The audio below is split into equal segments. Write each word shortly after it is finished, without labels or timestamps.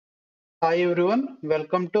Hi everyone,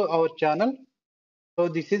 welcome to our channel. So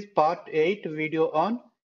this is part 8 video on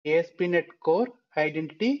ASP.NET Core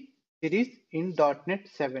Identity series in .NET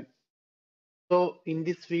 7. So in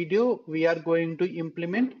this video, we are going to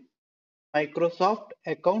implement Microsoft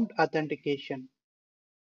Account Authentication.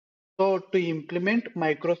 So to implement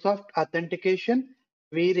Microsoft Authentication,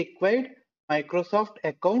 we required Microsoft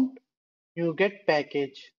Account NuGet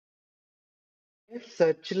package.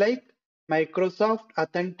 Search like Microsoft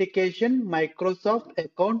Authentication, Microsoft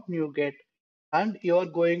Account NuGet, and you are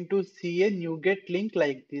going to see a NuGet link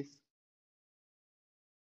like this.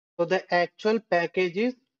 So the actual package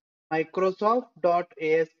is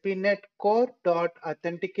Microsoft.ASP.NET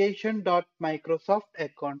Core.Authentication.Microsoft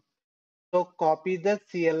account. So copy the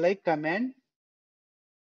CLI command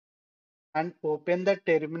and open the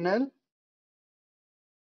terminal,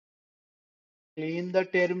 clean the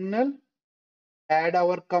terminal, add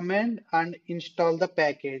our command and install the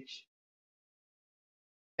package.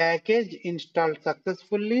 Package installed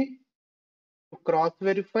successfully. To cross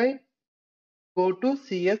verify, go to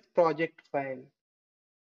CS project file.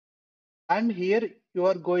 And here you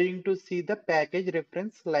are going to see the package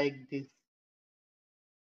reference like this.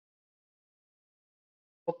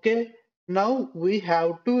 Okay, now we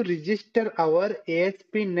have to register our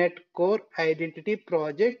ASP.NET Core Identity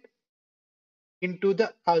project into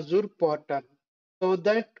the Azure portal so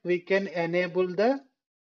that we can enable the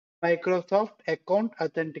Microsoft account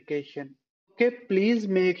authentication. Okay, please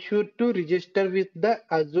make sure to register with the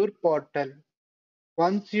Azure portal.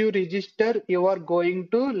 Once you register, you are going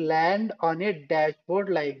to land on a dashboard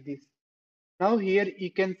like this. Now here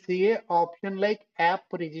you can see a option like app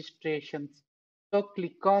registrations. So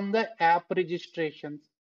click on the app registrations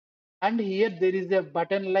and here there is a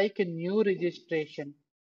button like new registration.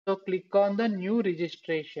 So click on the new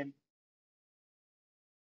registration.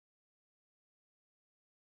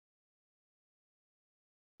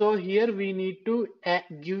 So here we need to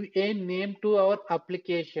give a name to our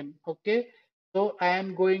application. Okay. So I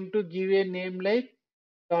am going to give a name like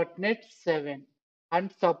 .NET 7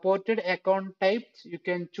 and supported account types. You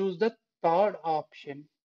can choose the third option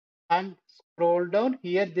and scroll down.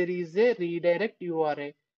 Here there is a redirect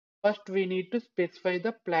URL. First we need to specify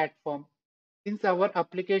the platform. Since our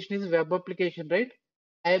application is web application, right?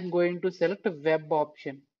 I am going to select web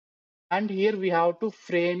option. And here we have to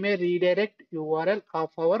frame a redirect URL of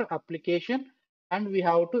our application and we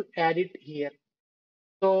have to add it here.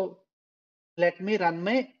 So let me run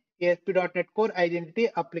my ASP.NET Core Identity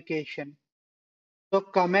application. So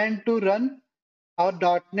command to run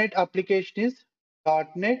our .NET application is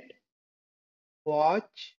 .NET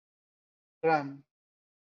watch run.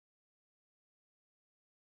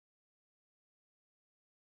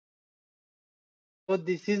 So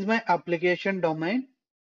this is my application domain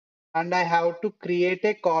and I have to create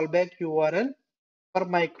a callback URL for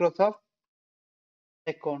Microsoft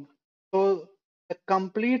account. So the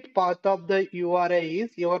complete path of the URI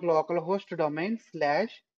is your localhost domain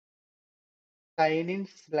slash signin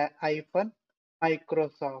slash hyphen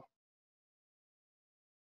Microsoft.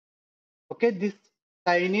 Okay, this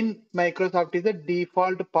sign in Microsoft is a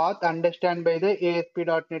default path understood by the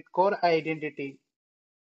ASP.NET Core identity.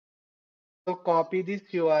 So copy this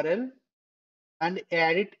URL and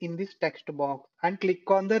add it in this text box and click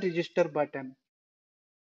on the register button.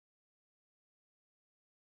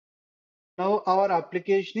 Now our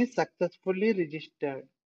application is successfully registered.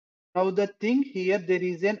 Now the thing here, there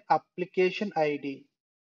is an application ID.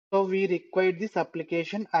 So we require this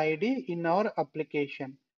application ID in our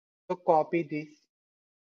application. So copy this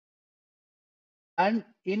and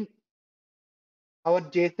in our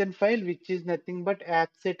JSON file, which is nothing but app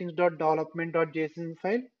settings.development.json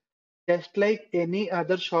file, just like any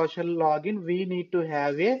other social login, we need to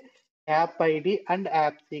have a app ID and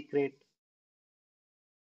app secret.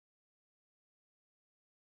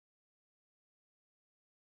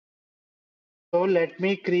 So let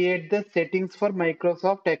me create the settings for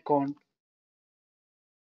Microsoft account.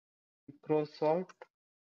 Microsoft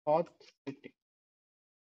auth setting.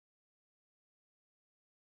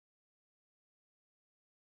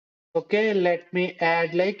 Okay, let me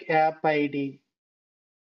add like app ID.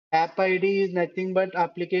 App ID is nothing but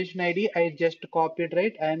application ID. I just copied,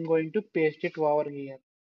 right? I am going to paste it over here.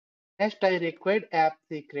 Next, I required app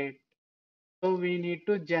secret. So we need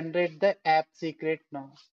to generate the app secret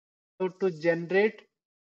now. So to generate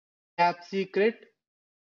app secret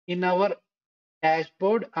in our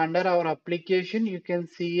dashboard under our application, you can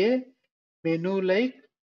see a menu like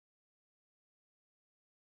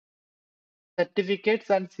certificates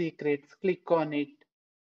and secrets. Click on it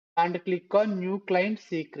and click on new client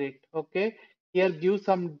secret. Okay, here give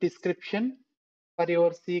some description for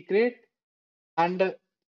your secret and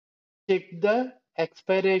check the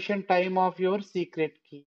expiration time of your secret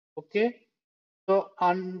key. Okay, so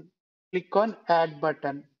click on add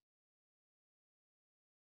button,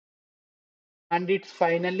 and it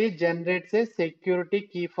finally generates a security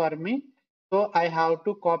key for me. So I have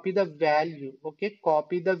to copy the value. Okay,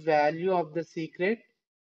 copy the value of the secret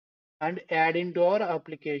and add into our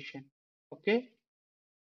application. Okay,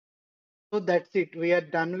 so that's it. We are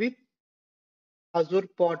done with Azure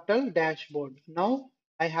portal dashboard. Now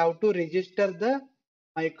I have to register the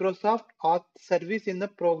Microsoft Auth service in the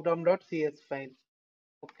program.cs file.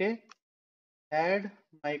 Okay, add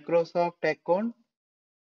Microsoft account.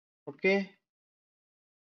 Okay,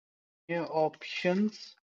 new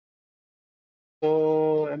options.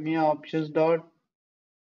 So new options dot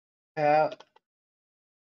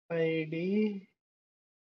ID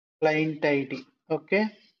client ID. Okay,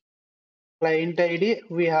 client ID.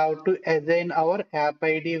 We have to assign our app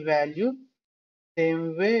ID value.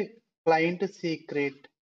 Same way, client secret.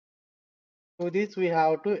 To this, we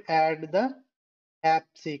have to add the app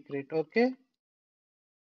secret. Okay,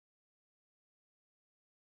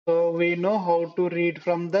 so we know how to read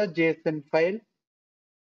from the JSON file.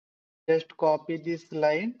 Just copy this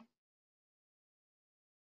line.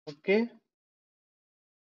 Okay,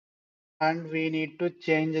 and we need to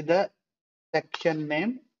change the section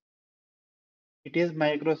name. It is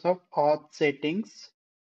Microsoft Auth settings.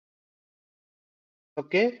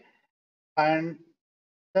 Okay, and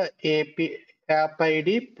the app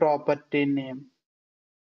ID property name.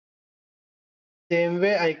 Same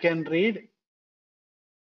way I can read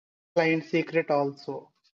client secret also.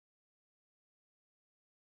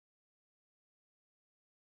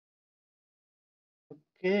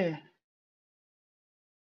 Okay,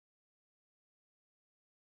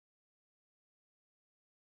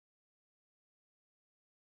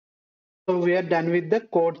 so we are done with the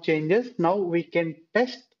code changes. Now we can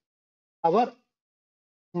test our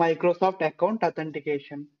Microsoft account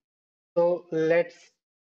authentication. So let's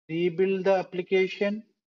rebuild the application.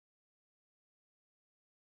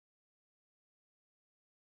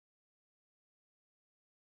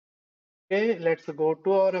 Okay, let's go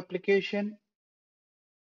to our application.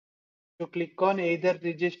 To click on either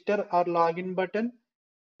register or login button,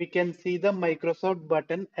 we can see the Microsoft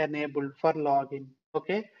button enabled for login.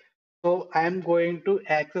 Okay, so I am going to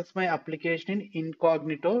access my application in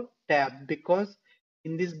incognito tab because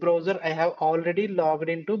in this browser I have already logged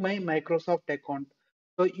into my Microsoft account.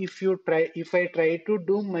 So if I try to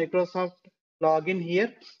do Microsoft login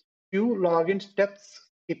here, few login steps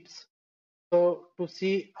skips. So to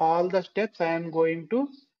see all the steps, I am going to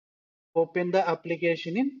open the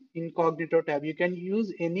application in incognito tab. You can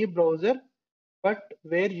use any browser, but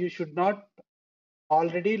where you should not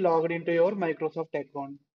already logged into your Microsoft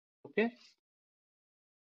account. Okay,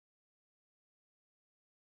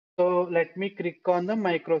 so let me click on the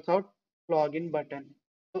Microsoft login button.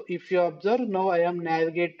 So if you observe, now I am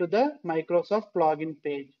navigate to the Microsoft login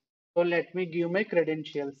page. So let me give my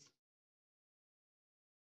credentials.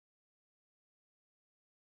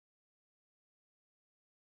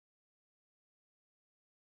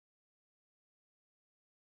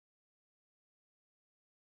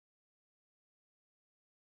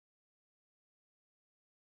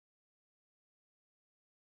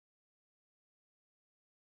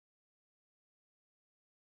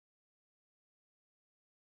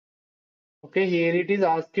 Okay, here it is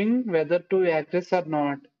asking whether to access or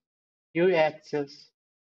not. Give access.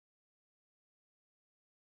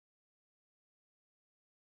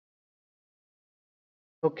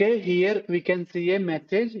 Okay, here we can see a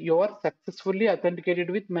message. You are successfully authenticated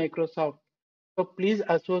with Microsoft. So please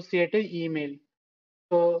associate an email.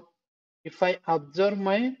 So if I observe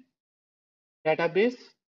my database,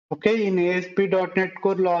 okay, in ASP.NET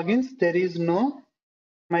Core logins, there is no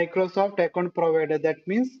Microsoft account provider. That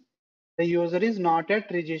means the user is not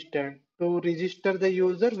yet registered. To register the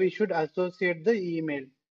user, we should associate the email.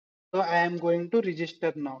 So I am going to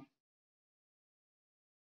register now.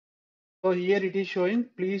 So here it is showing,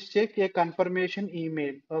 please check a confirmation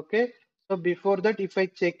email. Okay. So before that, if I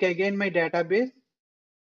check again my database,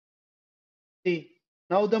 see,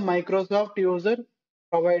 now the Microsoft user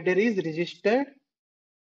provider is registered.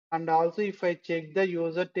 And also if I check the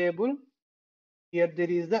user table, here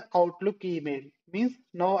there is the Outlook email. Means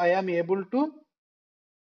now I am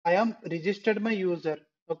registered my user.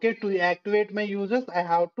 Okay, to activate my users, I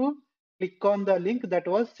have to click on the link that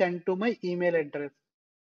was sent to my email address.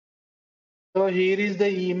 So here is the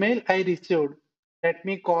email I received. Let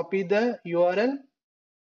me copy the URL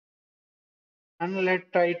and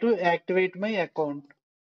let try to activate my account.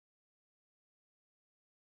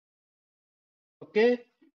 Okay,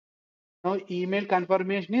 Now email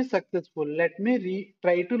confirmation is successful. Let me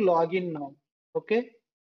try to log in now. Okay.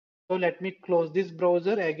 So let me close this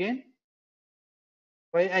browser again.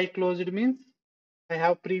 Why I closed means I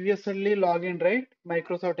have previously logged in, right?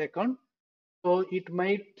 Microsoft account. So it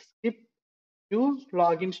might skip few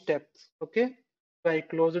login steps. Okay. So I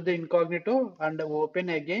closed the incognito and open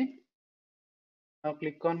again. Now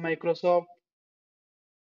click on Microsoft.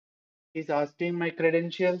 Is asking my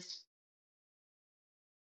credentials.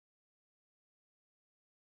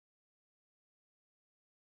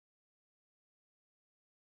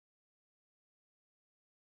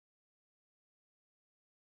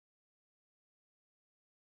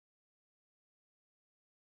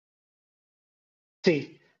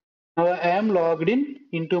 See, now I am logged in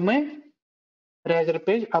into my Razor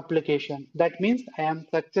Page application. That means I am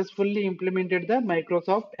successfully implemented the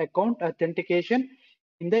Microsoft Account Authentication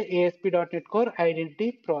in the ASP.NET Core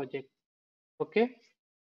Identity project. Okay.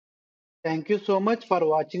 Thank you so much for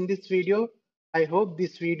watching this video. I hope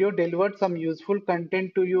this video delivered some useful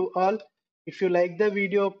content to you all. If you like the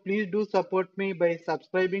video, please do support me by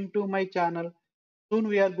subscribing to my channel. Soon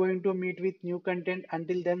we are going to meet with new content.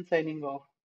 Until then, signing off.